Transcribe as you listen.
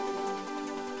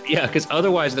Yeah, because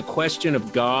otherwise the question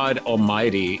of God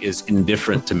Almighty is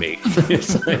indifferent to me.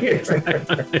 It's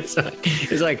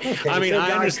like okay, I mean, so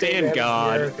I understand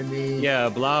God. Yeah,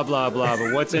 blah, blah, blah.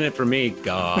 But what's in it for me?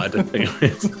 God.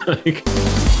 It's like...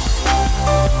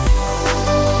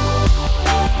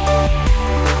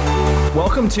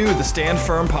 Welcome to the Stand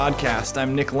Firm podcast.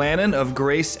 I'm Nick Lannon of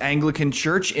Grace Anglican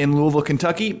Church in Louisville,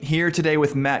 Kentucky, here today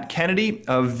with Matt Kennedy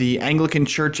of the Anglican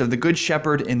Church of the Good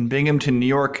Shepherd in Binghamton, New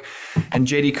York, and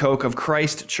JD Koch of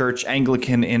Christ Church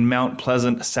Anglican in Mount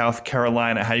Pleasant, South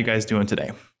Carolina. How you guys doing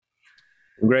today?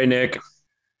 Great, Nick.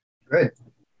 Good.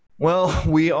 Well,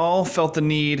 we all felt the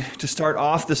need to start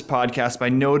off this podcast by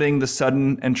noting the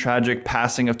sudden and tragic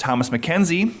passing of Thomas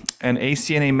McKenzie, an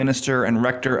ACNA minister and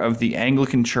rector of the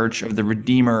Anglican Church of the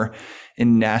Redeemer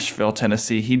in Nashville,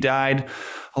 Tennessee. He died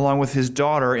along with his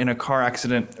daughter in a car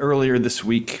accident earlier this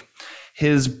week.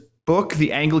 His book,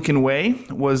 The Anglican Way,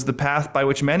 was the path by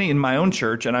which many in my own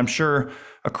church, and I'm sure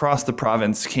across the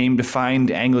province, came to find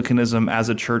Anglicanism as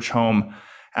a church home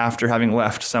after having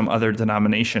left some other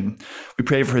denomination. We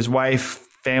pray for his wife,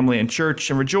 family, and church,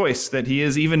 and rejoice that he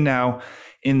is even now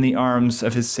in the arms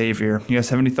of his Savior. You guys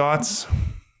have any thoughts?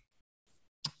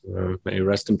 May he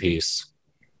rest in peace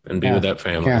and be with that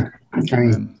family. Yeah, I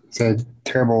mean, it's a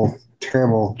terrible,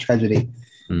 terrible tragedy.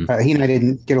 He and I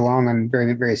didn't get along on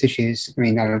various issues. I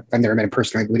mean, I've never met him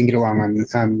personally, but we didn't get along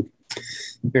on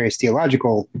various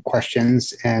theological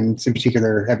questions, and in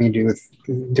particular having to do with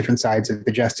different sides of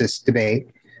the justice debate.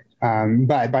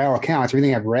 But by all accounts,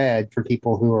 everything I've read from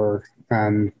people who are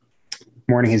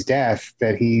mourning his death,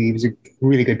 that he was a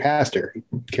really good pastor. He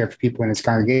cared for people in his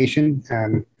congregation,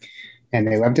 and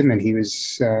they loved him, and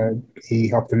he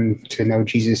helped them to know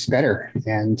Jesus better.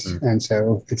 And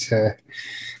so it's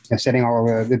setting all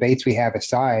of the debates we have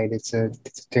aside, it's a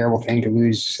terrible thing to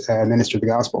lose a minister of the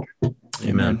gospel.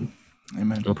 Amen.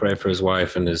 Amen. We'll pray for his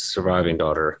wife and his surviving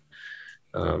daughter,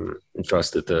 and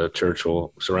trust that the church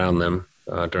will surround them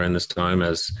during this time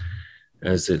as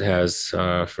it has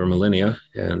for millennia.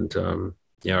 And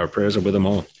our prayers are with them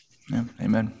all. Yeah,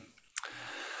 amen.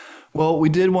 Well, we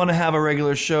did want to have a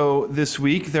regular show this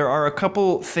week. There are a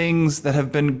couple things that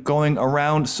have been going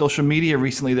around social media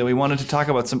recently that we wanted to talk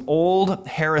about. Some old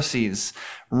heresies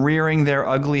rearing their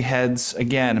ugly heads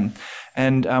again.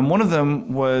 And one of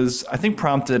them was, I think,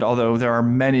 prompted, although there are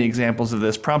many examples of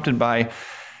this, prompted by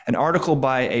an article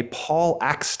by a Paul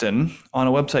Axton on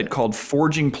a website called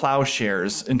Forging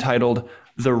Plowshares, entitled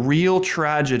 "The Real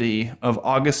Tragedy of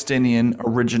Augustinian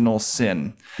Original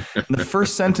Sin." And the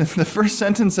first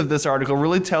sentence of this article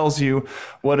really tells you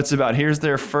what it's about. Here's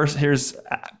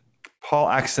Paul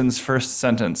Axton's first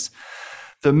sentence.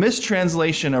 "The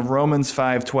mistranslation of Romans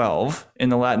 5:12 in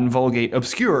the Latin Vulgate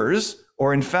obscures,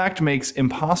 or in fact makes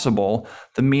impossible,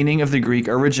 the meaning of the Greek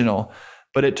original.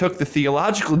 But it took the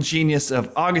theological genius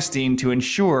of Augustine to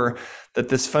ensure that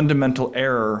this fundamental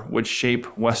error would shape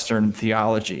Western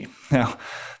theology." Now,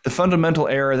 the fundamental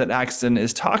error that Axton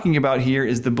is talking about here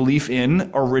is the belief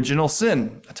in original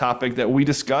sin, a topic that we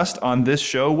discussed on this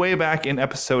show way back in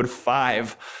episode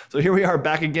 5. So here we are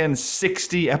back again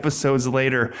 60 episodes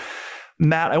later.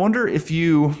 Matt, I wonder if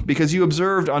because you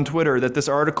observed on Twitter that this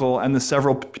article and the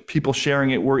several people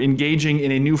sharing it were engaging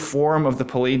in a new form of the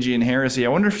Pelagian heresy. I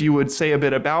wonder if you would say a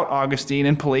bit about Augustine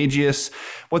and Pelagius,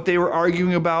 what they were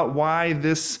arguing about, why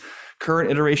this current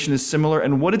iteration is similar,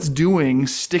 and what it's doing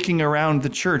sticking around the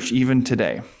church even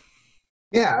today.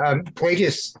 Yeah,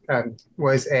 Pelagius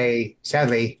was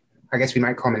sadly, I guess we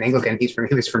might call him an Anglican. He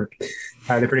was from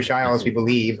the British Isles, we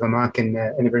believe, a monk in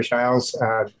the British Isles.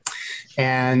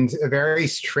 And a very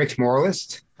strict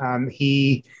moralist.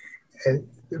 We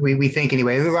think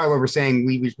anyway. A lot of what we're saying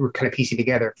we're kind of piecing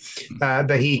together.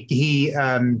 But he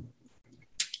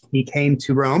came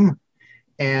to Rome,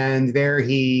 and there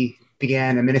he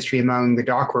began a ministry among the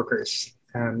dock workers,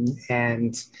 and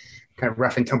kind of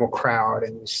rough and tumble crowd,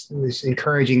 and was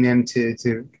encouraging them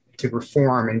to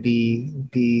reform and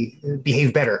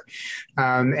behave better.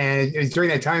 And it was during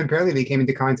that time, apparently, they came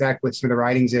into contact with some of the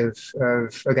writings of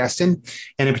Augustine.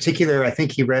 And in particular, I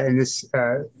think he read, and this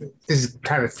is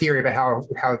kind of a theory about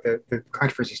how the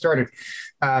controversy started.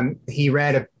 He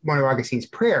read one of Augustine's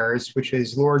prayers, which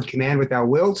is, "Lord, command what thou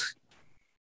wilt,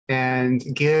 and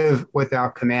give what thou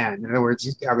command." In other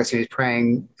words, Augustine is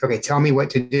praying, okay, tell me what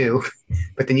to do,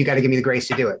 but then you got to give me the grace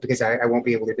to do it, because I won't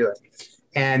be able to do it.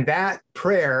 And that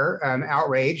prayer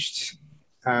outraged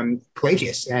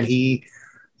Pelagius, and he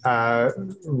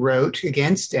wrote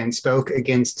against and spoke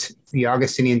against the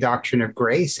Augustinian doctrine of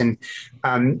grace. And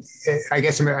I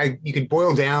guess you could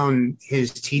boil down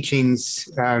his teachings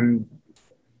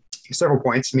several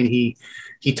points. I mean,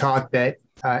 he taught that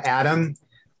Adam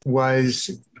was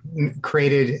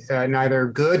created neither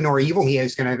good nor evil. He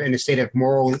is kind of in a state of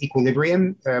moral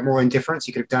equilibrium, moral indifference.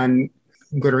 He could have done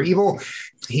good or evil.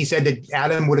 He said that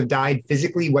Adam would have died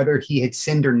physically, whether he had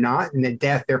sinned or not, and that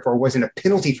death, therefore, wasn't a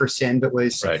penalty for sin, but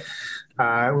was Right.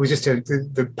 it was just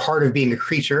the part of being a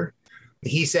creature.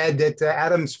 He said that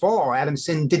Adam's fall, Adam's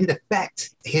sin, didn't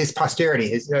affect his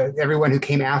posterity. Everyone who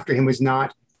came after him was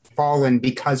not fallen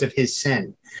because of his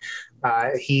sin.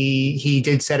 He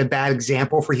did set a bad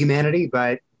example for humanity,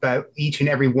 but each and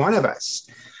every one of us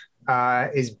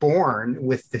is born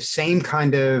with the same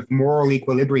kind of moral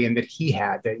equilibrium that he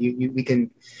had. That we can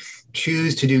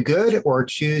choose to do good or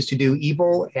choose to do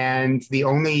evil, and the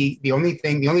only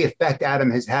effect Adam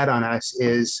has had on us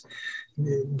is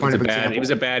He was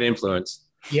a bad influence.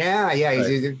 Yeah.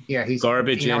 He's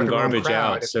garbage in, garbage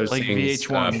out. So like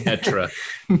VH1. Petra.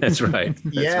 That's right.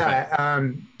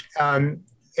 Right.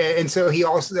 And so he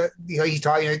also, he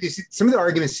taught, some of the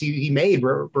arguments he made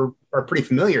are pretty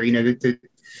familiar.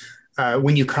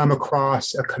 When you come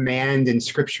across a command in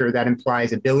Scripture that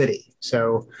implies ability.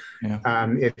 So,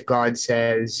 if God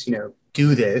says,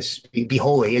 do this, be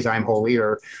holy as I'm holy,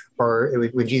 or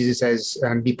when Jesus says,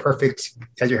 be perfect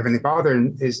as your heavenly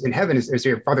Father is in heaven, as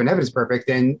your Father in heaven is perfect,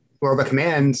 then, well, the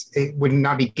command it would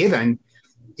not be given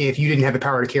if you didn't have the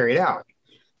power to carry it out.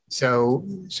 So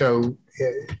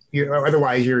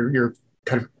otherwise you're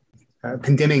kind of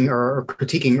condemning or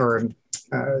critiquing or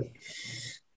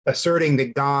asserting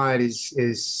that God is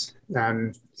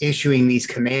issuing these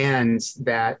commands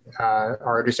that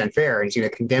are just unfair, and he's going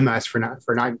to condemn us for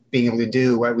not being able to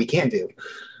do what we can do.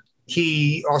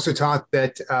 He also taught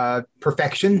that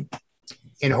perfection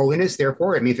in holiness,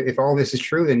 therefore, if all this is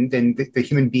true, then the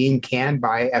human being can,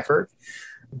 by effort,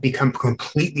 become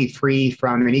completely free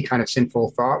from any kind of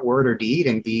sinful thought, word, or deed,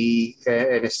 and be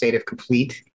in a state of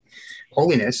complete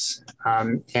holiness,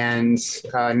 and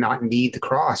not need the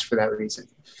cross for that reason.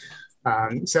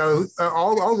 So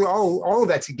all of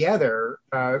that together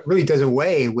really does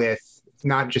away with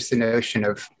not just the notion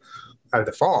of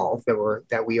the fall,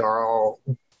 that we are all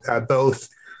both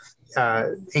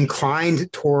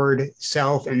inclined toward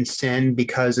self and sin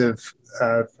because of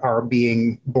our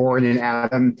being born in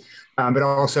Adam, but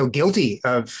also guilty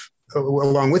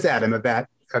along with Adam of that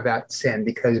sin,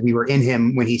 because we were in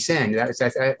him when he sinned.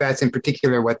 That's in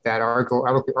particular what that article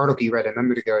you read a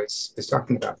moment ago is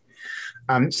talking about.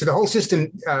 So the whole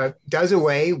system does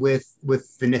away with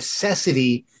the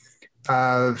necessity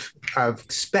of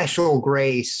special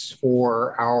grace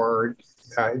for our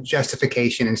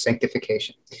justification and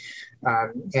sanctification,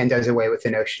 and does away with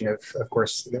the notion of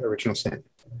course, the original sin.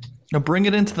 Now bring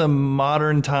it into the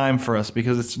modern time for us,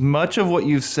 because it's much of what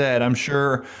you've said, I'm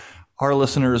sure our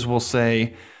listeners will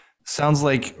say, sounds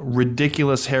like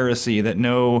ridiculous heresy that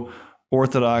no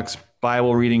Orthodox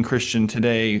Bible reading Christian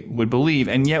today would believe.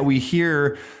 And yet we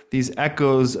hear these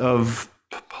echoes of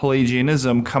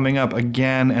Pelagianism coming up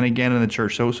again and again in the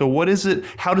church. So what is it?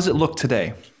 How does it look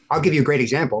today? I'll give you a great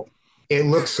example. It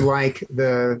looks like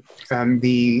the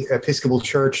Episcopal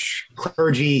Church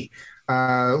clergy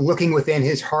looking within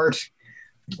his heart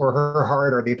or her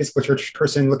heart, or the Episcopal Church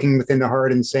person looking within the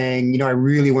heart and saying, I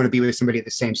really want to be with somebody of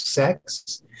the same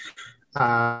sex.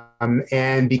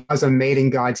 And because I'm made in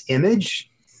God's image,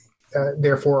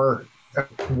 therefore,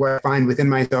 what I find within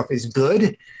myself is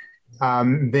good,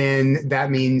 then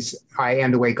that means I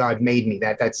am the way God made me.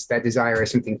 That desire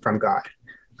is something from God.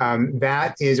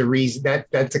 That is a reason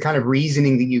that's the kind of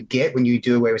reasoning that you get when you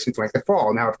do away with something like the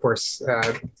fall. Now, of course,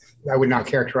 I would not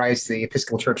characterize the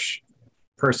Episcopal Church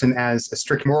person as a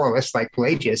strict moralist like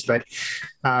Pelagius, but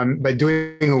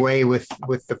doing away with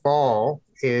the fall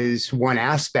is one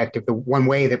aspect of the one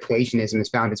way that Pelagianism has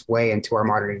found its way into our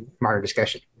modern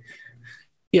discussion.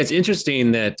 Yeah, it's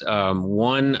interesting that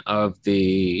one of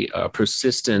the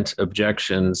persistent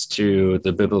objections to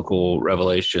the biblical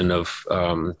revelation of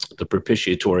the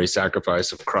propitiatory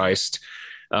sacrifice of Christ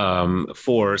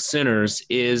for sinners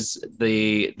is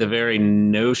the very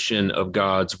notion of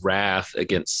God's wrath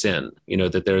against sin.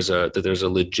 That there's a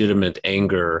legitimate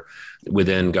anger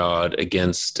within God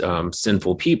against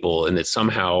sinful people, and that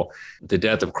somehow the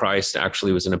death of Christ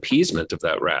actually was an appeasement of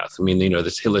that wrath.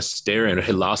 This hilasterion or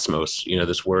hilasmos,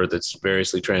 this word that's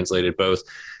variously translated both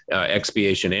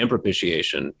expiation and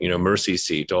propitiation, mercy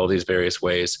seat, all these various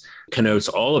ways, connotes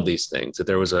all of these things, that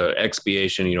there was a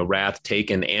expiation, wrath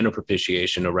taken, and a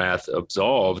propitiation, a wrath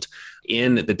absolved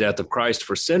in the death of Christ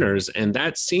for sinners. And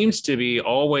that seems to be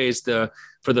always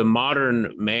for the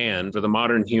modern man, for the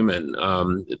modern human,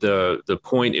 the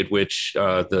point at which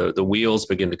the wheels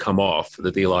begin to come off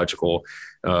the theological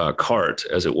cart,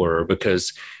 as it were,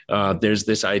 because there's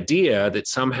this idea that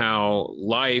somehow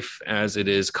life as it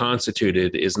is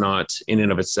constituted is not in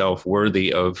and of itself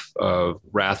worthy of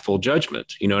wrathful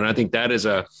judgment. And I think that's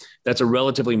a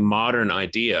relatively modern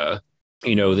idea.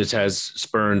 This has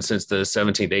spurned since the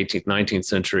 17th, 18th, 19th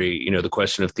century, the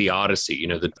question of theodicy,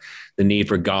 the need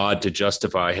for God to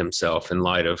justify himself in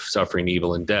light of suffering,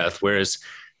 evil, and death. Whereas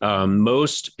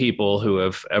most people who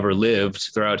have ever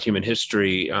lived throughout human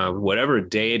history, whatever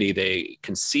deity they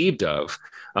conceived of,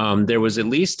 there was at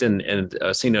least an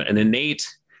innate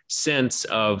sense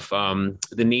of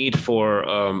the need for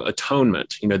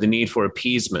atonement, the need for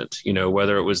appeasement,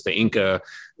 whether it was the Inca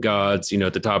gods,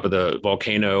 at the top of the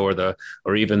volcano,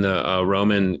 or even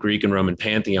the Greek and Roman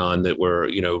pantheon that were,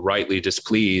 rightly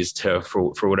displeased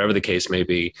for whatever the case may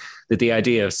be, that the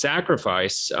idea of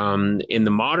sacrifice in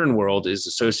the modern world is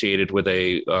associated with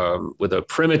a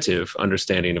primitive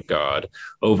understanding of God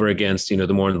over against, the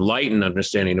more enlightened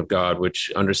understanding of God,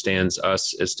 which understands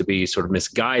us as to be sort of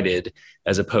misguided,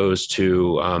 as opposed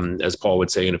to, as Paul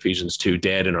would say in Ephesians 2,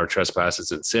 dead in our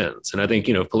trespasses and sins. And I think,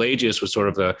 Pelagius was sort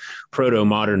of the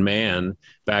proto-modern man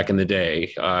back in the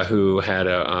day who had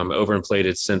a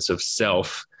overinflated sense of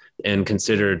self and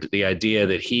considered the idea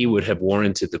that he would have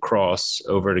warranted the cross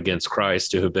over and against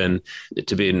Christ to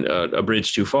be a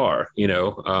bridge too far,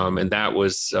 and that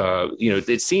was,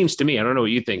 it seems to me, I don't know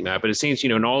what you think, Matt, but it seems,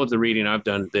 in all of the reading I've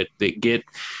done that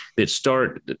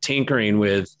start tinkering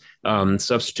with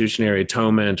substitutionary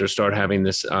atonement, or start having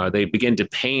this, they begin to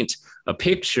paint a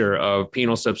picture of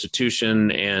penal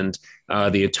substitution and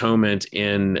the atonement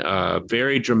in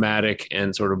very dramatic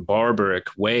and sort of barbaric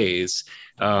ways,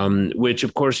 which,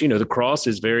 of course, the cross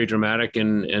is very dramatic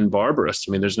and barbarous.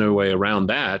 I mean, there's no way around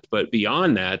that. But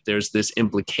beyond that, there's this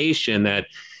implication that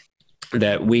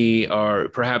we are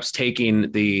perhaps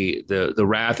taking the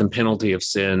wrath and penalty of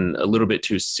sin a little bit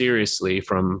too seriously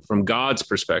from God's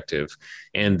perspective.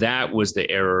 And that was the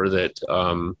error that,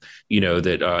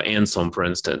 that Anselm, for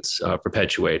instance,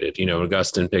 perpetuated,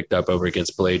 Augustine picked up over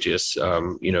against Pelagius,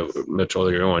 much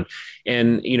earlier on.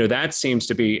 And, that seems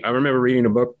to be, I remember reading a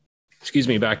book,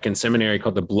 back in seminary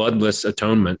called The Bloodless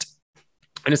Atonement.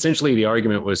 And essentially the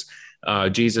argument was,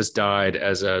 Jesus died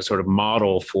as a sort of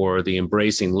model for the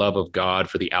embracing love of God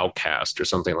for the outcast, or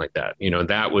something like that.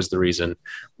 That was the reason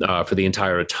for the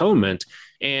entire atonement.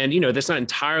 And, that's not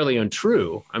entirely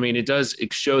untrue. I mean, it does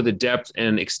show the depth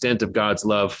and extent of God's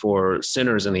love for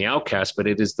sinners and the outcast, but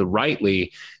it is the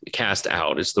rightly cast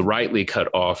out. It's the rightly cut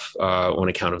off on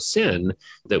account of sin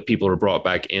that people are brought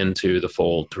back into the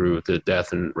fold through the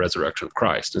death and resurrection of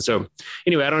Christ. And so,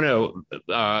 anyway, I don't know.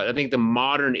 I think the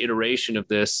modern iteration of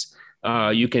this,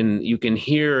 you can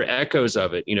hear echoes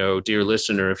of it, dear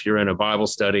listener, if you're in a Bible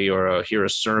study or hear a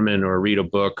sermon or read a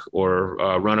book or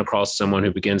run across someone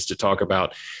who begins to talk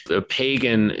about the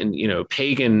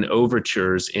pagan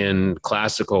overtures in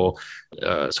classical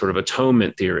sort of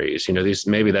atonement theories.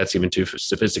 Maybe that's even too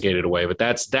sophisticated a way, but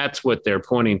that's what they're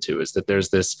pointing to, is that there's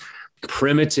this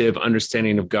primitive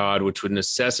understanding of God, which would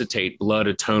necessitate blood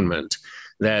atonement,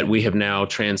 that we have now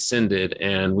transcended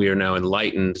and we are now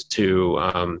enlightened to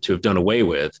have done away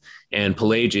with. And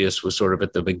Pelagius was sort of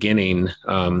at the beginning,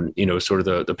 sort of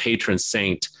the patron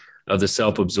saint of the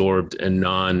self-absorbed and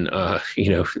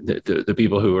the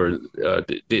people who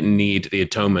didn't need the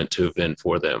atonement to have been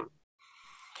for them.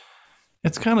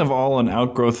 It's kind of all an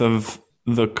outgrowth of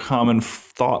the common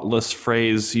thoughtless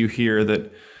phrase you hear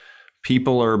that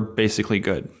people are basically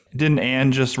good. Didn't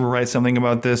Anne just write something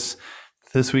about this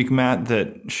week, Matt,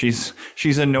 that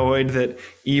she's annoyed that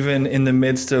even in the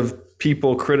midst of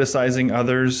people criticizing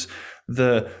others,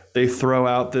 they throw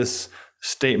out this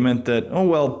statement that, oh,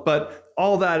 well, but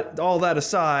all that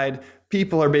aside,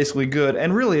 people are basically good.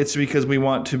 And really it's because we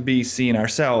want to be seen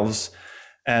ourselves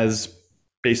as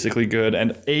basically good,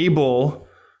 and able,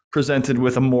 presented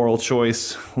with a moral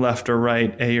choice, left or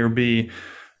right, A or B,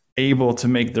 able to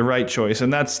make the right choice.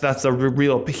 And that's a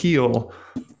real appeal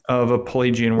of a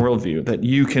Pelagian worldview, that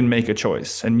you can make a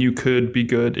choice and you could be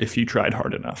good if you tried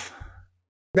hard enough.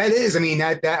 That is, I mean,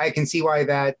 that I can see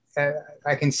why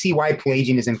I can see why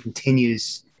Pelagianism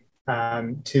continues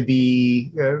to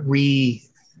be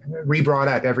re-brought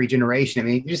up every generation. I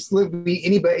mean, just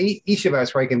each of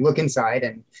us, right, can look inside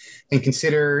and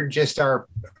consider just our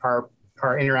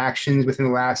interactions within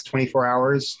the last 24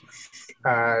 hours.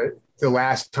 The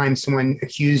last time someone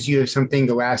accused you of something,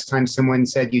 the last time someone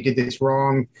said you did this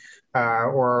wrong,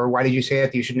 or why did you say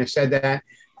that? You shouldn't have said that.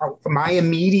 my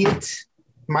immediate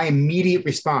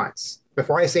response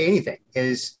before I say anything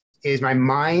is my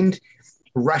mind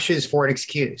rushes for an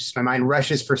excuse. My mind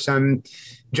rushes for some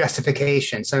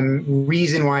justification, some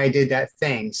reason why I did that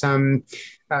thing, some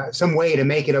way to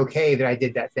make it okay that I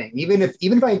did that thing. Even if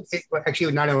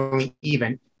actually not only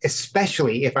even,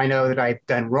 especially if I know that I've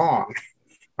done wrong,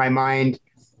 my mind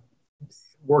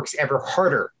works ever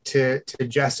harder to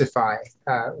justify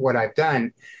what I've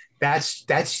done.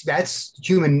 That's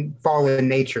human fallen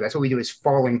nature. That's what we do as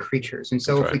fallen creatures. And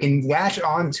so if we can latch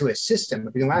onto a system,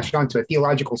 if we can latch onto a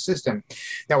theological system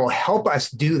that will help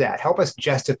us do that, help us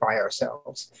justify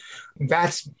ourselves,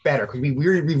 that's better, because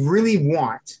we really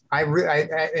want,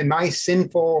 in my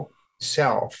sinful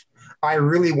self, I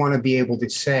really want to be able to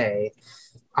say,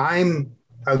 I'm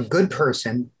a good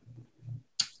person.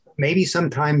 Maybe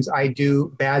sometimes I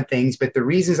do bad things, but the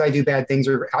reasons I do bad things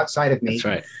are outside of me. That's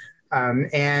right.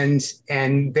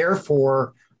 And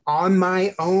therefore, on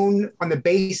my own, on the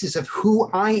basis of who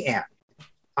I am,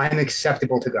 I'm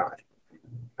acceptable to God.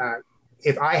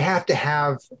 If I have to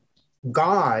have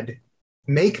God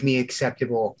make me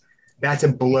acceptable, that's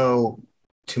a blow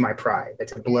to my pride.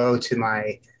 That's a blow to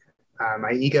my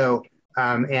ego,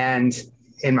 and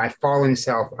in my fallen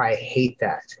self, I hate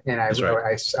that, and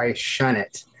I shun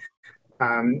it.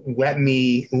 Let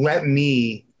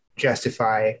me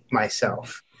justify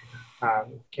myself.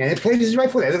 And Pelagius is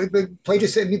rightful.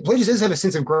 Pelagius does have a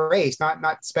sense of grace,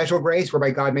 not special grace whereby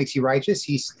God makes you righteous.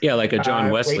 He's like a John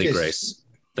Wesley grace,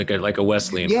 like a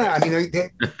Wesleyan. Yeah, grace. I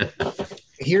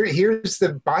mean, here's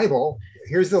the Bible,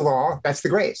 here's the law. That's the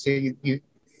grace. If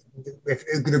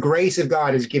the grace of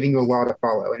God is giving you a law to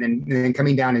follow, and then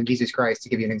coming down in Jesus Christ to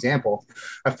give you an example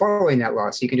of following that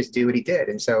law, so you can just do what He did.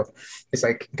 And so it's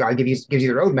like God gives you the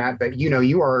roadmap, but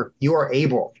you are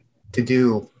able to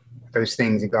do those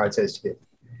things that God says to do.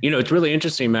 It's really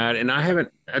interesting, Matt. And I haven't,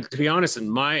 to be honest, in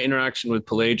my interaction with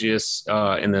Pelagius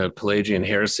and the Pelagian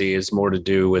heresy is more to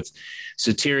do with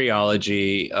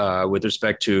soteriology with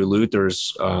respect to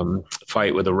Luther's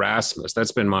fight with Erasmus.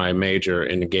 That's been my major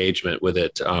engagement with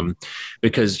it,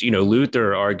 because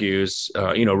Luther argues,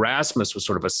 Erasmus was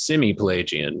sort of a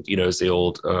semi-Pelagian. As the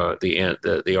old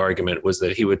the argument was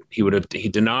that he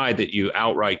denied that you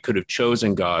outright could have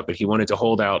chosen God, but he wanted to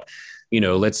hold out.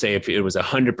 Let's say if it was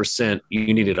 100%,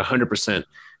 you needed 100%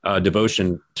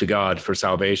 devotion to God for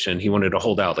salvation. He wanted to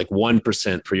hold out like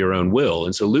 1% for your own will.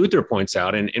 And so Luther points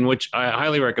out, and in which I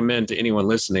highly recommend to anyone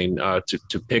listening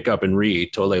to pick up and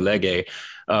read Tolle Lege,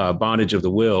 Bondage of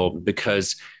the Will,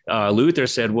 because Luther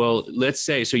said, well, let's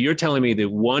say, so you're telling me that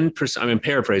 1%, I'm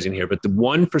paraphrasing here, but the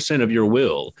 1% of your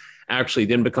will actually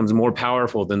then becomes more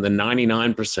powerful than the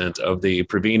 99% of the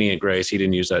prevenient grace. He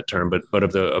didn't use that term, but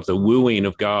of the wooing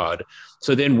of God.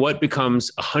 So then what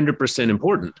becomes 100%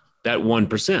 important? That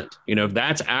 1%,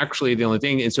 that's actually the only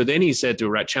thing. And so then he said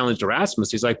challenged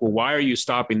Erasmus, he's like, well, why are you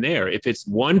stopping there? If it's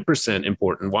 1%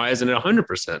 important, why isn't it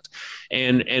 100%?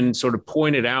 And sort of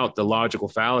pointed out the logical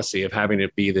fallacy of having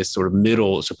it be this sort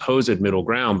of supposed middle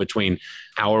ground between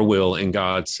our will and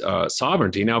God's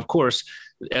sovereignty. Now, of course,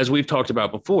 as we've talked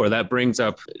about before, that brings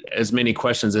up as many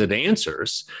questions as it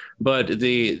answers. But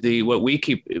the what we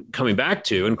keep coming back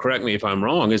to, and correct me if I'm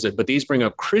wrong, is that but these bring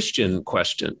up Christian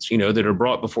questions, that are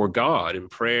brought before God in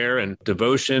prayer and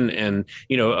devotion. And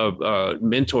a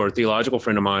mentor, a theological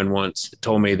friend of mine once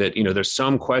told me that there's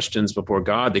some questions before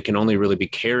God that can only really be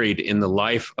carried in the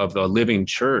life of a living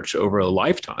church over a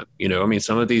lifetime.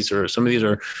 Some of these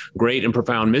are great and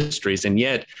profound mysteries, and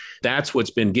yet that's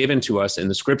what's been given to us in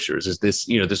the scriptures is this,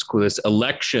 this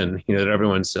election, that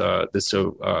everyone's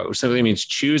simply means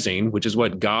choosing, which is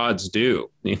what gods do.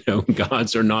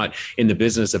 Gods are not in the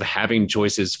business of having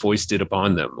choices foisted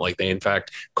upon them. Like they, in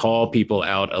fact, call people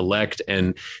out, elect,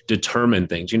 and determine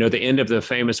things. The end of the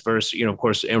famous verse, of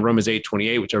course, in Romans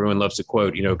 8:28, which everyone loves to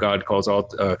quote, God calls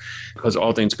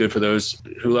all things good for those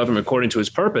who love him according to his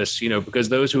purpose, because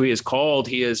those who he has called,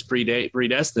 he has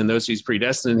predestined. Those he's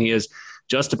predestined, he has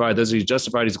justified. Those who's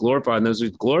justified, he's glorified. And those who's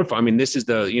glorified. This is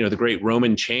the great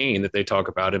Roman chain that they talk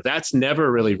about. If that's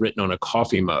never really written on a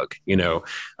coffee mug,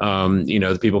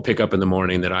 the people pick up in the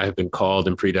morning that I have been called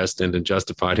and predestined and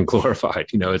justified and glorified.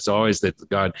 It's always that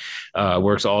God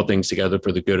works all things together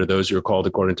for the good of those who are called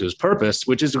according to his purpose,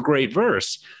 which is a great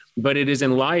verse. But it is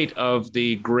in light of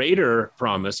the greater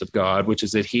promise of God, which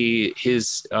is that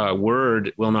his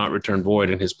word will not return void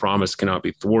and his promise cannot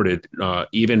be thwarted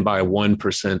even by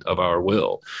 1% of our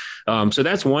will. So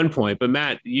that's one point. But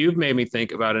Matt, you've made me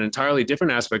think about an entirely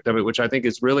different aspect of it, which I think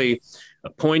is really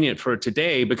poignant for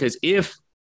today, because if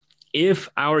if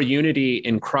our unity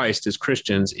in Christ as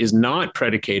Christians is not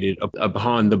predicated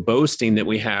upon the boasting that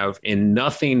we have in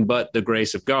nothing but the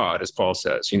grace of God, as Paul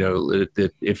says,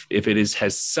 that if it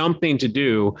has something to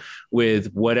do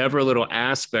with whatever little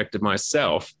aspect of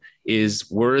myself is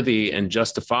worthy and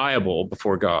justifiable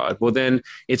before God, well, then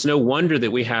it's no wonder that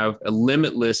we have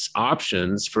limitless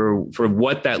options for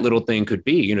what that little thing could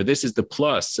be. This is the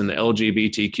plus and the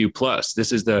LGBTQ plus.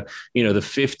 This is the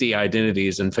 50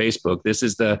 identities in Facebook. This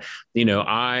is the,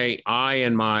 I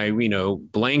and my,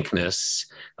 blankness,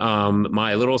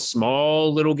 my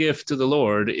small little gift to the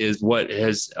Lord is what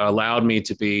has allowed me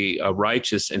to be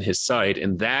righteous in his sight.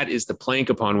 And that is the plank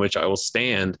upon which I will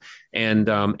stand. And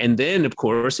then, of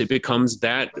course, it becomes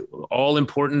that all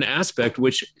important aspect,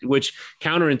 which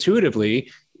counterintuitively,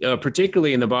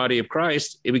 particularly in the body of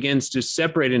Christ, it begins to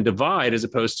separate and divide as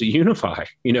opposed to unify,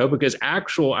 because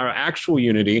our actual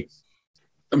unity.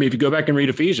 I mean, if you go back and read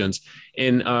Ephesians,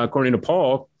 according to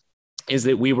Paul, is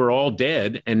that we were all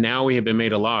dead and now we have been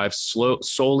made alive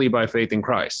solely by faith in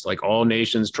Christ, like all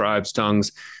nations, tribes,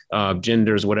 tongues,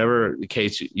 genders, whatever the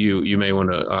case you may want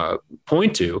to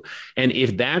point to. And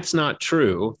if that's not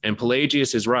true, and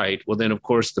Pelagius is right, well, then, of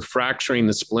course, the fracturing,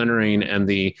 the splintering, and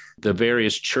the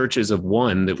various churches of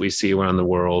one that we see around the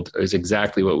world is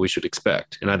exactly what we should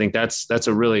expect. And I think that's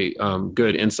a really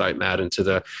good insight, Matt, into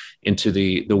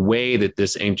the way that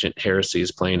this ancient heresy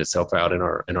is playing itself out in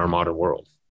our modern world.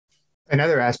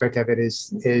 Another aspect of it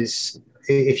is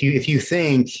if you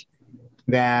think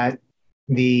that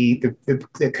the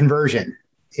conversion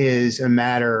is a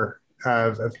matter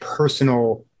of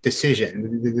personal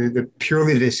decision, the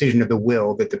purely the decision of the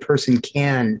will, that the person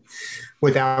can,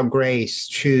 without grace,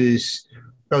 choose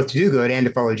both to do good and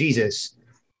to follow Jesus,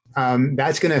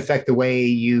 that's going to affect the way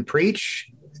you preach.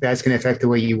 That's going to affect the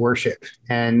way you worship.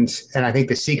 And I think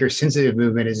the seeker-sensitive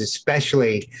movement is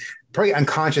especially probably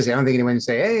unconsciously. I don't think anyone would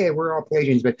say, "Hey, we're all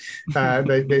Pelagians," but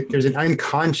there's an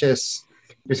unconscious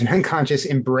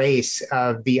embrace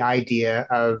of the idea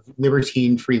of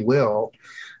libertine free will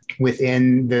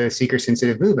within the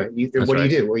seeker-sensitive movement. What do you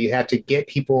do? Well, you have to get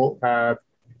people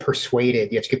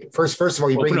persuaded. You have to get first of all,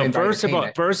 you bring them in.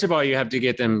 First of all, you have to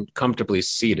get them comfortably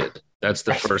seated. That's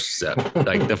the first step.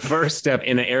 Like the first step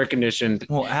in an air-conditioned.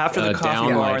 Well, after the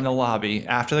coffee bar in the lobby.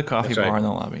 After the coffee bar in the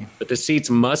lobby. But the seats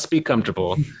must be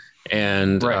comfortable.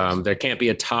 And there can't be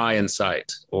a tie in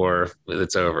sight, or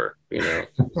it's over. Well,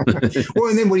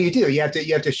 and then what do? You have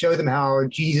to show them how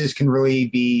Jesus can really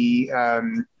be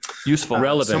useful,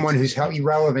 relevant. Someone who's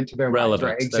relevant to their lives.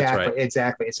 Right?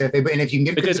 Exactly. So if you can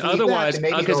get because otherwise,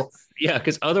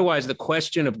 because otherwise the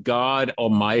question of God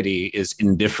Almighty is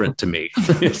indifferent to me.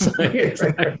 It's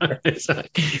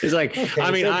like okay,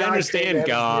 I mean, I understand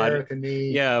God.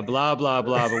 Yeah, blah blah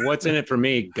blah. But what's in it for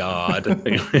me, God?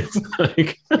 It's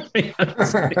like,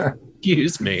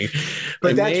 excuse me.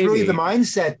 But that's maybe really the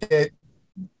mindset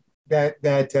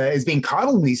that is being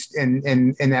coddled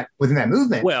in that within that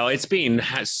movement. Well, it's being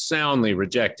soundly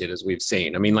rejected, as we've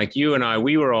seen. I mean, like you and I,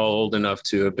 we were all old enough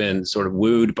to have been sort of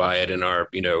wooed by it in our,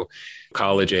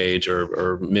 college age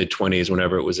or mid 20s,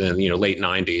 whenever it was in, late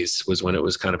 90s was when it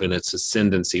was kind of in its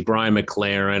ascendancy. Brian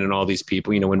McLaren and all these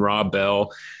people, when Rob Bell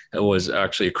was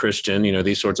actually a Christian,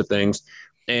 these sorts of things.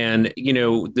 And,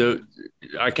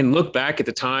 I can look back at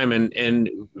the time and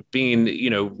being,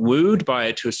 wooed by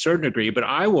it to a certain degree, but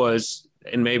I was,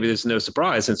 and maybe this is no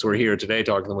surprise since we're here today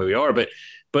talking the way we are, but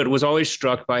was always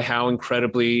struck by how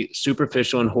incredibly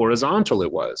superficial and horizontal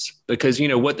it was, because,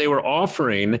 what they were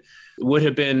offering would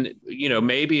have been,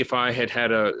 maybe if I had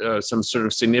some sort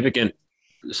of significant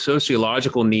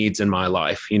sociological needs in my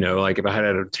life, like if I had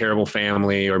a terrible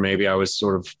family, or maybe I was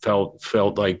sort of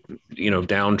felt like,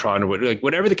 downtrodden, or like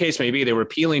whatever the case may be, they were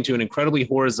appealing to an incredibly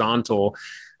horizontal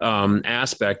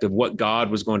aspect of what God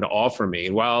was going to offer me.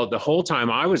 And while the whole time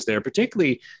I was there,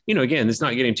 particularly, again, it's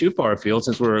not getting too far afield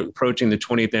since we're approaching the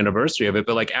 20th anniversary of it,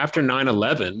 but like after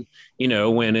 9/11,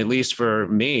 when, at least for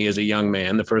me as a young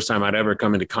man, the first time I'd ever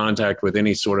come into contact with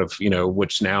any sort of,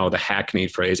 which now the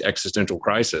hackneyed phrase existential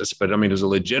crisis, but I mean, it was a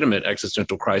legitimate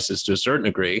existential crisis to a certain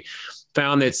degree,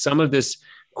 found that some of this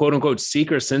quote unquote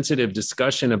seeker sensitive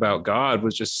discussion about God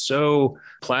was just so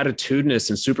platitudinous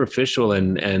and superficial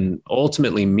and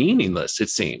ultimately meaningless, it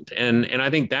seemed. And I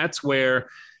think that's where,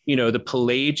 the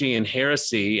Pelagian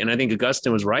heresy, and I think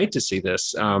Augustine was right to see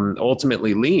this,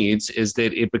 ultimately leads, is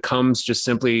that it becomes just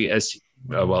simply, as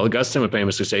well, Augustine would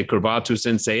famously say, curvatus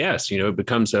in se est, it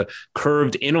becomes a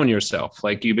curved in on yourself.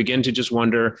 Like you begin to just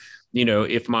wonder,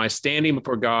 if my standing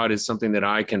before God is something that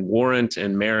I can warrant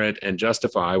and merit and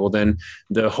justify, well, then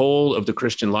the whole of the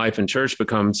Christian life and church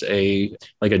becomes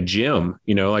like a gym,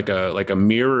 like a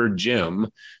mirror gym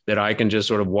that I can just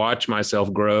sort of watch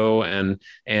myself grow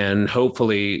and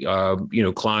hopefully,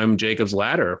 climb Jacob's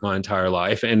ladder my entire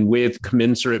life, and with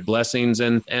commensurate blessings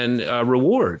and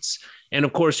rewards. And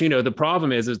of course, the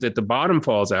problem is that the bottom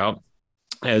falls out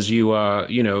as you,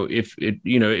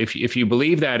 if you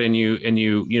believe that and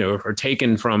you are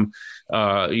taken from,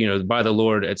 by the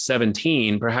Lord at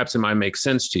 17, perhaps it might make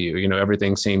sense to you.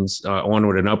 Everything seems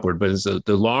onward and upward. But as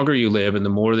the longer you live and the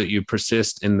more that you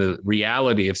persist in the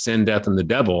reality of sin, death, and the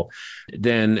devil,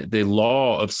 then the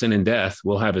law of sin and death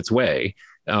will have its way.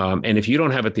 And if you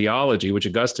don't have a theology, which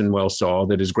Augustine well saw,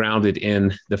 that is grounded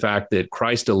in the fact that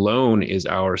Christ alone is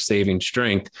our saving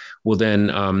strength, well,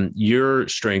 then your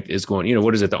strength is going,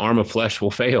 what is it? The arm of flesh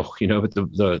will fail, but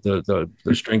the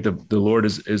strength of the Lord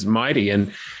is mighty.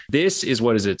 And this is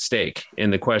what is at stake in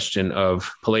the question of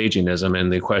Pelagianism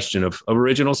and the question of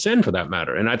original sin, for that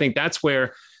matter. And I think that's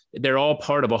where they're all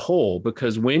part of a whole,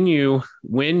 because when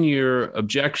your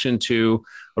objection to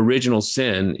original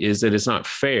sin is that it's not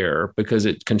fair because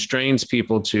it constrains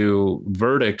people to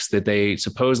verdicts that they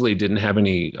supposedly didn't have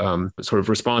any sort of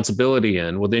responsibility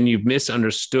in, well, then you've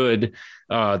misunderstood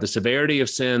the severity of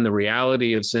sin, the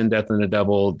reality of sin, death, and the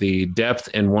devil, the depth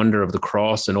and wonder of the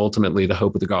cross, and ultimately the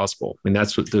hope of the gospel. I mean,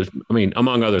 that's what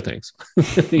among other things,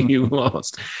 you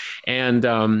lost. And,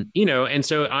 and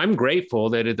so I'm grateful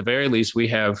that at the very least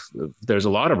there's a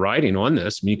lot of writing on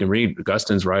this. I mean, you can read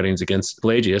Augustine's writings against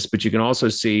Pelagius, but you can also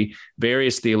see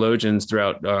various theologians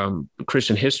throughout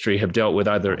Christian history have dealt with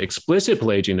either explicit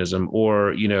Pelagianism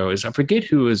or, I forget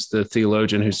who is the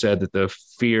theologian who said that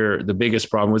the biggest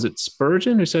problem, was it Spurgeon,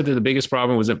 who said that the biggest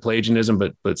problem wasn't Pelagianism,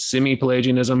 but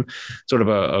semi-Pelagianism, sort of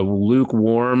a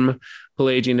lukewarm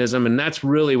Pelagianism. And that's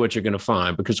really what you're going to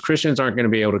find, because Christians aren't going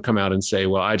to be able to come out and say,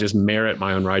 well, I just merit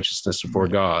my own righteousness before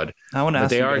God. I want to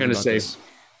ask they are going to say, this.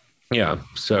 Yeah,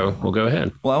 so we'll go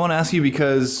ahead. Well, I want to ask you,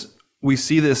 because we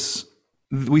see,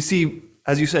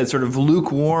 as you said, sort of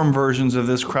lukewarm versions of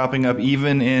this cropping up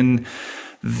even in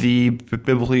the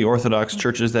biblically orthodox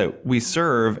churches that we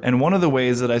serve. And one of the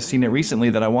ways that I've seen it recently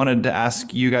that I wanted to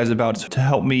ask you guys about to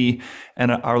help me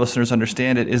and our listeners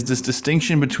understand it is this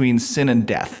distinction between sin and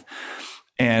death.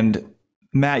 And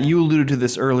Matt, you alluded to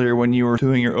this earlier when you were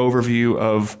doing your overview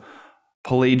of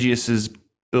Pelagius's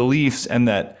beliefs, and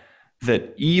that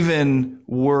even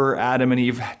were Adam and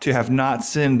Eve to have not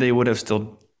sinned, they would have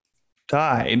still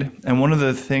died. And one of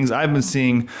the things I've been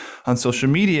seeing on social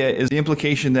media is the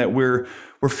implication that we're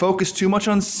focused too much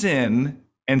on sin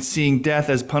and seeing death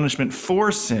as punishment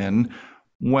for sin,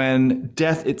 when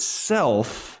death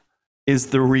itself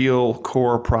is the real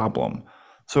core problem.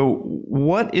 So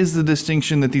what is the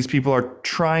distinction that these people are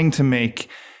trying to make,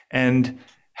 and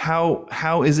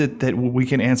how is it that we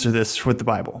can answer this with the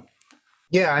Bible?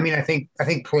 Yeah, I mean, I think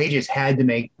Pelagius had to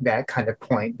make that kind of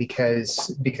point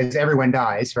because everyone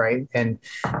dies, right? But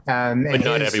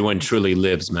not everyone truly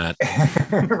lives, Matt.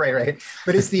 right.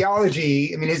 But his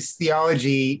theology,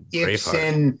 if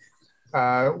sin,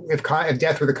 if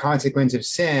death were the consequence of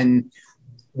sin,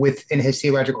 within his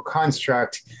theological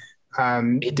construct,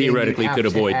 he theoretically could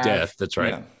avoid death. That's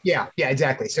right. Yeah,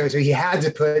 exactly. So he had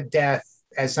to put death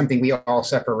as something we all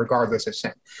suffer regardless of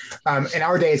sin. And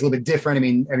our day is a little bit different.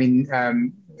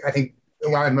 I think a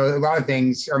lot of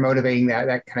things are motivating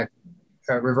that kind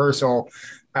of reversal.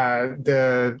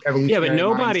 The evolutionary but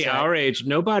nobody mindset. Our age,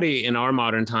 nobody in our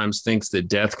modern times thinks that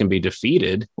death can be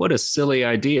defeated. What a silly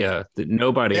idea that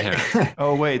nobody has.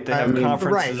 Oh wait, they have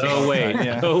conferences.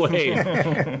 Right. Oh wait.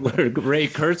 Ray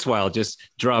Kurzweil just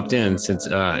dropped in since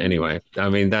anyway. I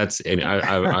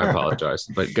apologize,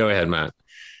 but go ahead, Matt.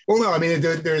 Well, no,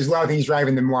 there's a lot of things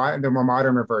driving the more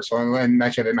modern reversal, and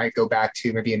much of it might go back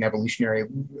to maybe an evolutionary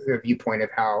viewpoint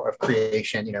of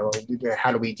creation.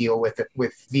 How do we deal with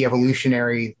the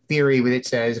evolutionary theory when it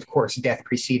says, of course, death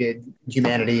preceded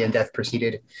humanity and death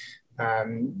preceded,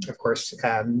 the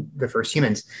first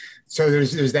humans. So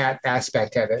there's that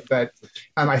aspect of it. But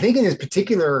I think in this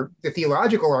particular, the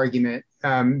theological argument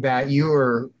that you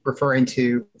were referring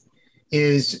to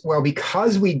is, well,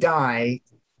 because we die,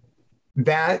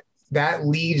 that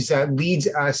leads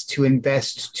us to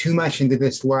invest too much into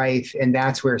this life, and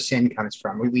that's where sin comes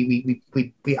from. We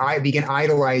begin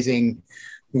idolizing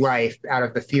life out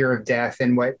of the fear of death,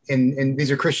 and these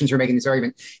are Christians who are making this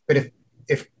argument. But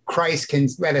if Christ can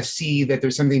let us see that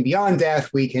there's something beyond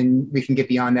death, we can get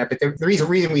beyond that. But the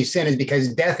reason we sin is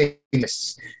because death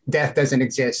exists. Death doesn't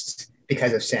exist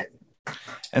because of sin.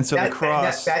 And so the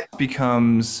cross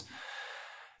becomes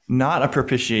not a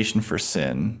propitiation for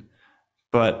sin,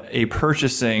 but a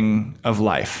purchasing of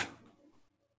life.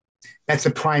 That's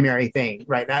the primary thing,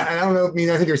 right? I don't know. I mean,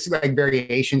 I think there's like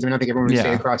variations. I don't think everyone would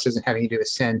say the cross doesn't have anything to do with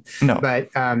sin. No.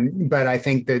 But I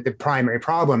think the primary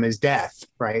problem is death,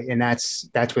 right? And that's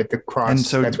what the cross. And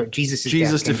so that's what Jesus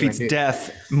defeats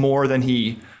death more than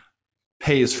he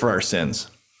pays for our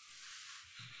sins.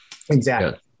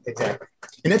 Exactly.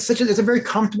 And it's a very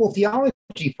comfortable theology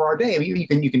for our day. I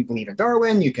mean, you can believe in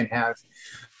Darwin. You can have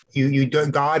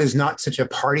God is not such a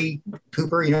party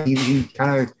pooper. You know, he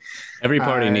kind of every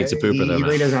party needs a pooper. He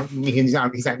really doesn't. He's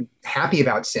not happy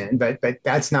about sin, but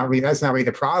that's not really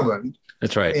the problem.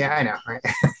 That's right. Yeah, I know. Right?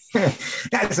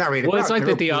 That's not really the problem. Well, it's like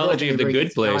the theology of the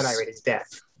good place. God is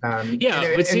death.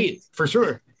 But see, for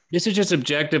sure. This is just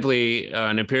objectively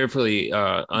and empirically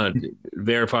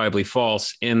verifiably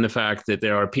false in the fact that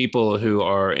there are people who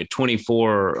are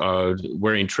 24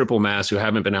 wearing triple masks who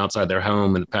haven't been outside their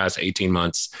home in the past 18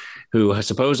 months, who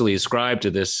supposedly ascribe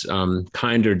to this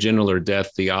kinder, gentler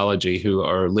death theology, who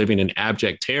are living in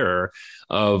abject terror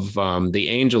of the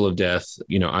angel of death,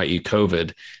 i.e.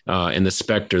 COVID, and the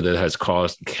specter that has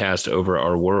cast over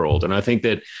our world. And I think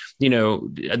that,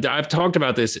 I've talked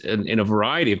about this in a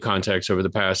variety of contexts over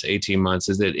the past 18 months,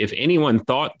 is that if anyone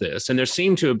thought this, and there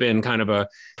seemed to have been kind of a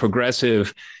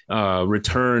progressive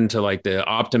return to like the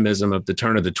optimism of the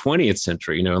turn of the 20th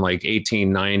century, in like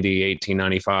 1890,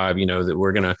 1895,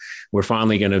 that we're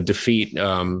finally going to defeat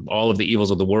all of the evils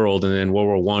of the world. And then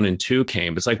World War I and II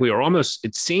came. It's like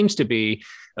it seems to be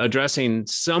addressing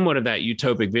somewhat of that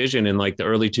utopic vision in like the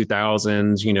early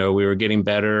 2000s. We were getting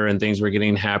better and things were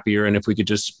getting happier. And if we could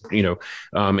just,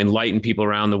 enlighten people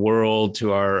around the world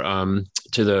to our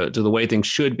to the way things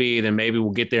should be, then maybe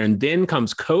we'll get there. And then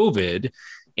comes COVID.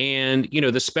 And,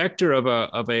 the specter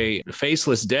of a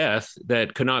faceless death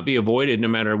that could not be avoided no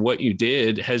matter what you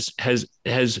did has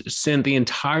sent the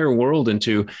entire world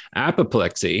into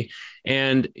apoplexy.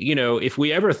 And, if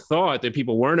we ever thought that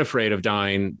people weren't afraid of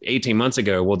dying 18 months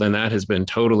ago, well, then that has been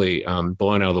totally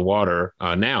blown out of the water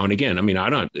now. And again, I mean,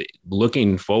 I'm not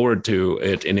looking forward to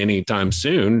it in any time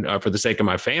soon for the sake of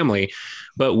my family.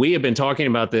 But we have been talking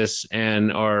about this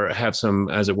and have some,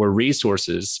 as it were,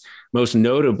 resources, most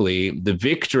notably the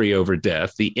victory over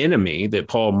death, the enemy that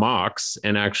Paul mocks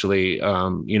and actually,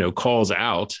 calls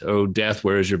out, "Oh, death,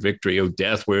 where is your victory? Oh,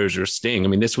 death, where is your sting?" I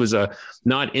mean, this was a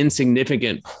not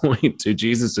insignificant point to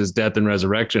Jesus's death and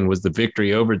resurrection, was the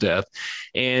victory over death.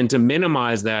 And to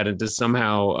minimize that and to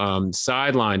somehow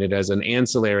sideline it as an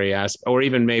ancillary aspect, or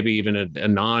even maybe even a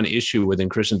non-issue within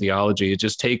Christian theology, it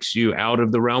just takes you out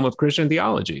of the realm of Christian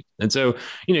theology. And so,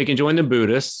 you can join the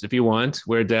Buddhists if you want,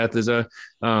 where death is an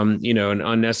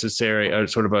unnecessary,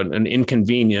 sort of an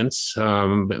inconvenience,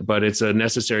 but it's a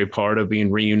necessary part of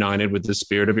being reunited with the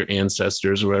spirit of your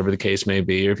ancestors, or whatever the case may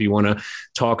be. Or if you want to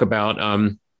talk about,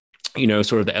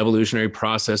 sort of the evolutionary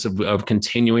process of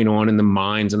continuing on in the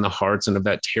minds and the hearts, and of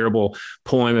that terrible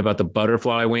poem about the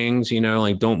butterfly wings,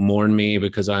 like, "Don't mourn me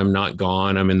because I'm not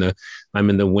gone. I'm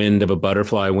in the wind of a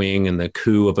butterfly wing and the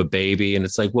coo of a baby." And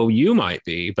it's like, well, you might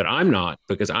be, but I'm not,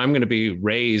 because I'm going to be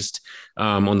raised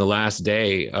on the last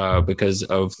day because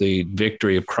of the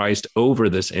victory of Christ over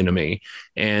this enemy.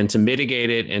 And to mitigate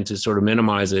it and to sort of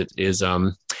minimize it is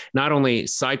not only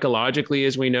psychologically,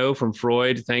 as we know from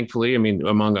Freud, thankfully, I mean,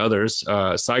 among others,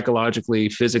 psychologically,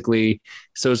 physically,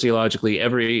 sociologically,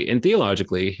 and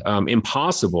theologically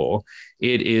impossible.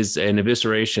 It is an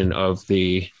evisceration of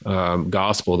the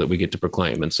gospel that we get to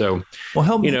proclaim. And so, well,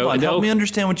 help me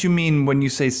understand what you mean when you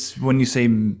say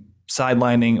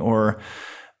sidelining or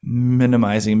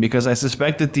minimizing, because I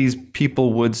suspect that these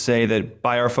people would say that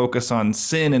by our focus on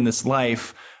sin in this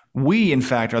life, we in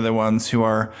fact are the ones who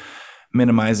are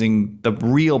minimizing the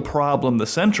real problem, the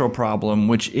central problem,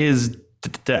 which is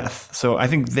death. So I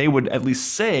think they would at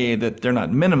least say that they're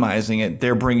not minimizing it,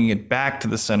 they're bringing it back to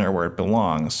the center where it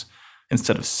belongs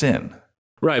instead of sin.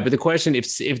 Right, but the question: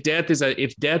 if death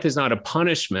is not a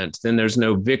punishment, then there's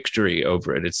no victory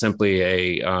over it. It's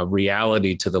simply a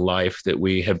reality to the life that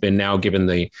we have been now given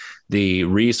the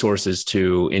resources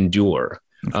to endure.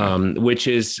 Okay. Which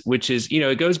is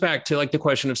it goes back to like the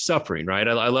question of suffering, right?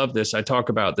 I love this. I talk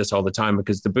about this all the time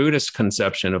because the Buddhist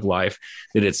conception of life,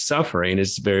 that it's suffering,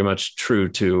 is very much true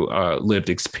to lived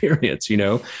experience.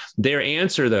 Their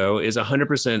answer though is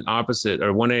 100% opposite,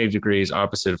 or 180 degrees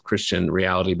opposite of Christian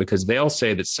reality, because they'll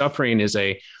say that suffering is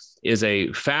a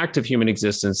fact of human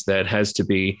existence that has to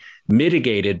be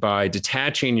mitigated by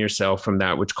detaching yourself from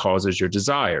that which causes your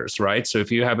desires, right? So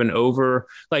if you have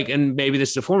and maybe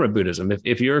this is a form of Buddhism,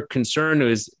 if your concern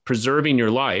is preserving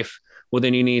your life, well,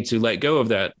 then you need to let go of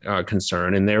that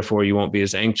concern, and therefore you won't be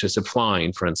as anxious of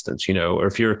flying, for instance, or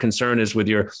if your concern is with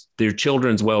your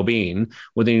children's well-being,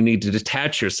 well, then you need to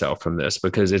detach yourself from this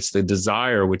because it's the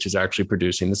desire which is actually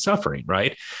producing the suffering,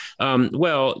 right?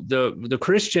 Well, the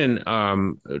Christian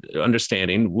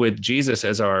understanding with Jesus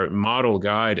as our model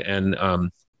guide and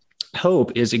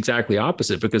hope is exactly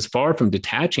opposite, because far from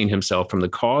detaching himself from the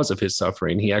cause of his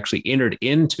suffering, he actually entered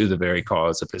into the very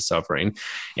cause of his suffering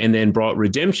and then brought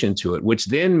redemption to it, which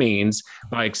then means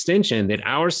by extension that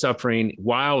our suffering,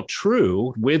 while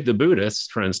true with the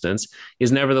Buddhists, for instance,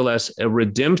 is nevertheless a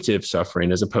redemptive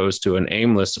suffering as opposed to an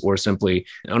aimless or simply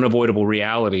unavoidable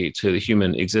reality to the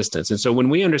human existence. And so when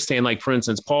we understand, like, for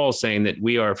instance, Paul saying that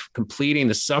we are completing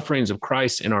the sufferings of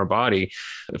Christ in our body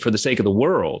for the sake of the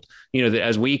world, that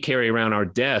as we carry around our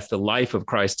death, the life of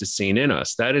Christ is seen in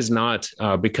us. That is not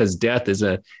because death is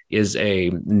a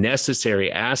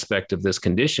necessary aspect of this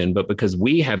condition, but because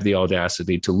we have the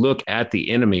audacity to look at the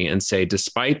enemy and say,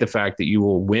 despite the fact that you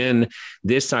will win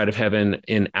this side of heaven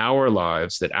in our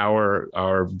lives, that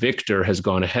our victor has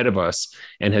gone ahead of us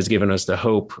and has given us the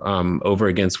hope over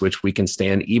against which we can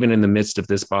stand even in the midst of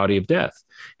this body of death.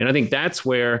 And I think that's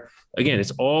where, again,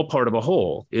 it's all part of a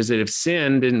whole, is that if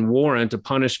sin didn't warrant a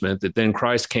punishment that then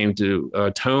Christ came to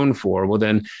atone for, well,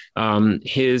 then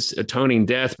his atoning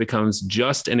death becomes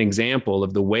just an example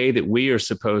of the way that we are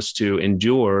supposed to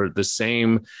endure the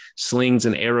same slings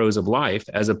and arrows of life,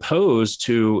 as opposed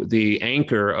to the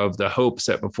anchor of the hope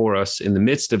set before us in the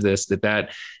midst of this, that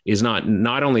is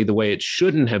not only the way it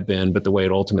shouldn't have been, but the way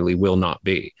it ultimately will not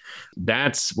be.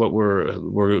 That's what we're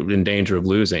in danger of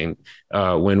losing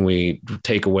when we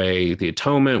take away the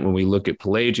atonement, when we look at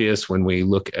Pelagius, when we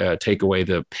take away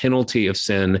the penalty of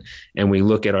sin, and we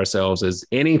look at ourselves as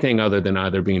anything other than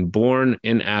either being born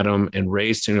in Adam and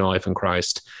raised to new life in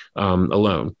Christ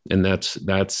alone. And those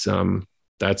are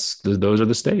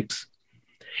the stakes,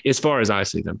 as far as I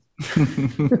see them.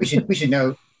 we should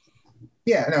note.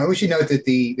 Yeah, no, we should note that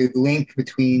the link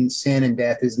between sin and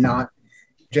death is not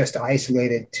just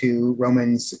isolated to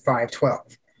Romans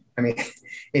 5:12. I mean,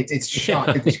 it's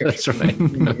shot in the scripture. That's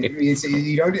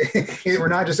right. We're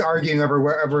not just arguing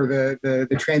over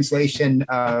the translation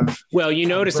of. Well, you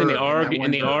notice in the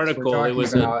article, it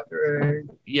was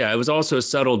it was also a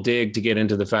subtle dig to get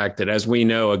into the fact that, as we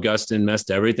know, Augustine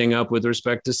messed everything up with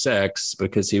respect to sex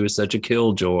because he was such a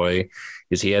killjoy,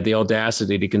 because he had the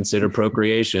audacity to consider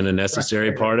procreation a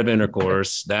necessary part of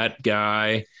intercourse. That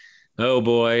guy. Oh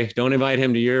boy, don't invite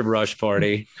him to your rush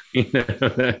party.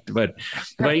 But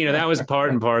that was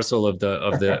part and parcel of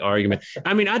the argument.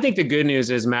 I mean, I think the good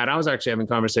news is, Matt, I was actually having a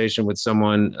conversation with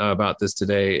someone about this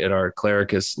today at our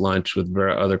clericus lunch with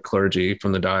other clergy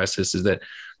from the diocese, is that,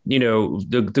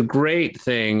 the great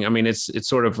thing, I mean, it's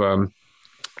sort of, I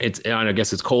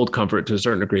guess it's cold comfort to a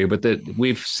certain degree, but that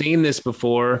we've seen this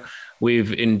before.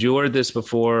 We've endured this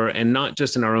before, and not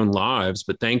just in our own lives,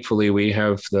 but thankfully we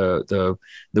have the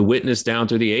witness down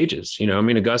through the ages. I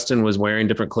mean, Augustine was wearing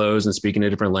different clothes and speaking a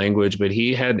different language, but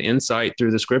he had insight through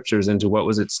the scriptures into what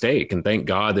was at stake. And thank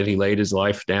God that he laid his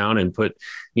life down and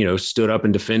stood up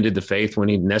and defended the faith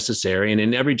when necessary. And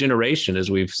in every generation, as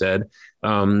we've said,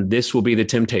 this will be the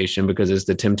temptation, because it's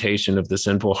the temptation of the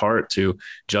sinful heart to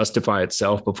justify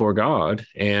itself before God.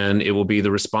 And it will be the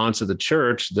response of the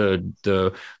church,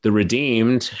 the redeemed,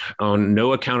 on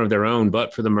no account of their own,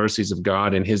 but for the mercies of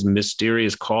God and his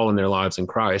mysterious call in their lives in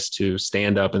Christ, to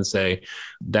stand up and say,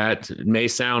 that may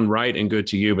sound right and good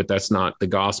to you, but that's not the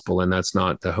gospel. And that's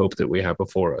not the hope that we have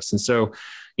before us. And so,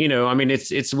 I mean,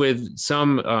 it's with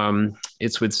some,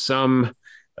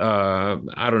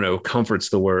 I don't know, comfort's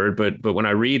the word, but when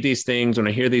I read these things, when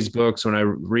I hear these books, when I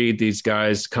read these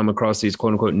guys come across these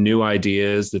quote unquote new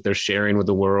ideas that they're sharing with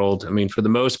the world, I mean, for the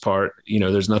most part,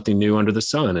 there's nothing new under the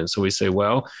sun. And so we say,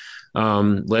 well,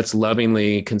 let's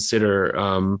lovingly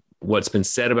consider what's been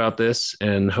said about this,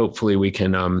 and hopefully we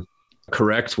can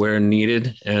correct where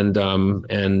needed, and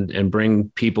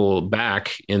bring people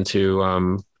back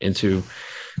into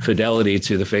fidelity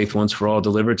to the faith once for all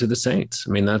delivered to the saints.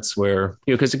 I mean, that's where,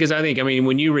 because I think, I mean,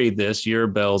 when you read this, your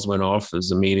bells went off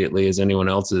as immediately as anyone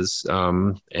else's,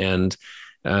 and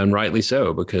rightly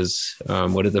so, because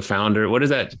what is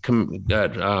that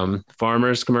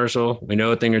farmers commercial? We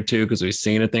know a thing or two because we've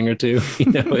seen a thing or two.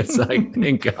 It's like,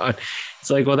 thank God. It's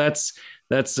like, well, that's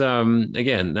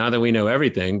again, now that we know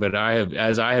everything, but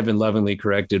as I have been lovingly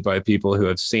corrected by people who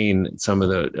have seen some of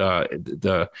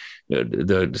the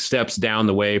steps down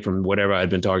the way from whatever I'd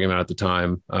been talking about at the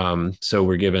time. So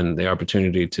we're given the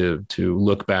opportunity to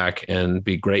look back and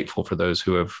be grateful for those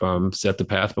who have set the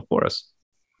path before us.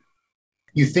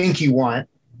 You think you want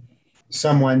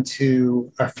someone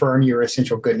to affirm your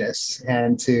essential goodness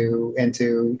and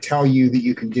to tell you that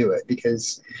you can do it,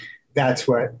 because that's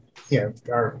what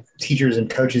our teachers and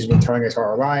coaches have been telling us all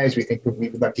our lives. We think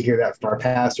we'd love to hear that from our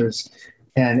pastors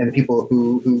and the people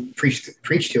who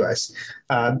preach to us.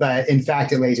 But in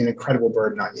fact, it lays an incredible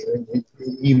burden on you.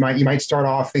 You might start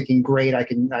off thinking, great,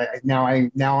 now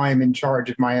I'm in charge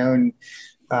of my own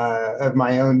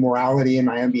morality and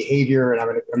my own behavior, and I'm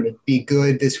going to be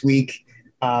good this week.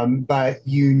 But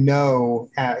you're going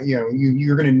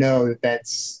to know that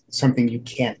that's something you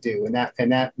can't do, and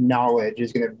that knowledge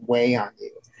is going to weigh on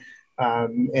you.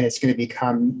 And it's going to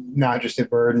become not just a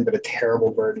burden, but a terrible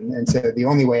burden. And so the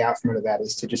only way out from under that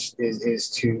is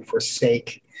to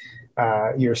forsake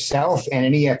yourself and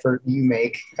any effort you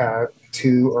make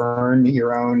to earn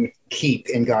your own keep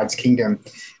in God's kingdom,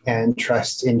 and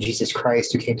trust in Jesus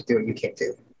Christ, who came to do what you can't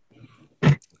do.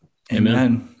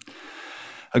 Amen.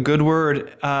 A good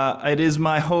word. It is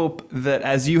my hope that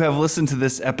as you have listened to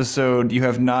this episode, you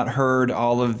have not heard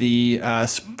all of the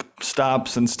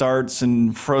stops and starts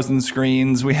and frozen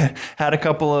screens. We had a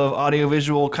couple of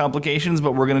audiovisual complications,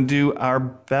 but we're going to do our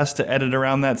best to edit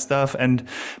around that stuff and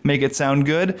make it sound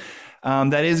good.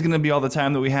 That is going to be all the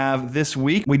time that we have this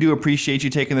week. We do appreciate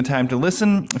you taking the time to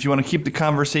listen. If you want to keep the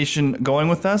conversation going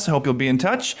with us, I hope you'll be in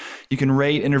touch. You can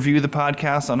rate and review the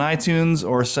podcast on iTunes,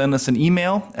 or send us an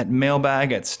email at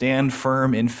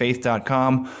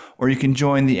mailbag@standfirminfaith.com, or you can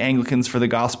join the Anglicans for the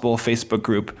Gospel Facebook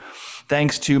group.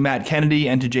 Thanks to Matt Kennedy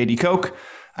and to JD Koch.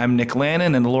 I'm Nick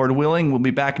Lannon, and the Lord willing, we'll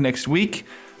be back next week.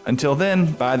 Until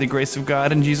then, by the grace of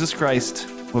God and Jesus Christ,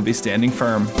 we'll be standing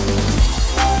firm.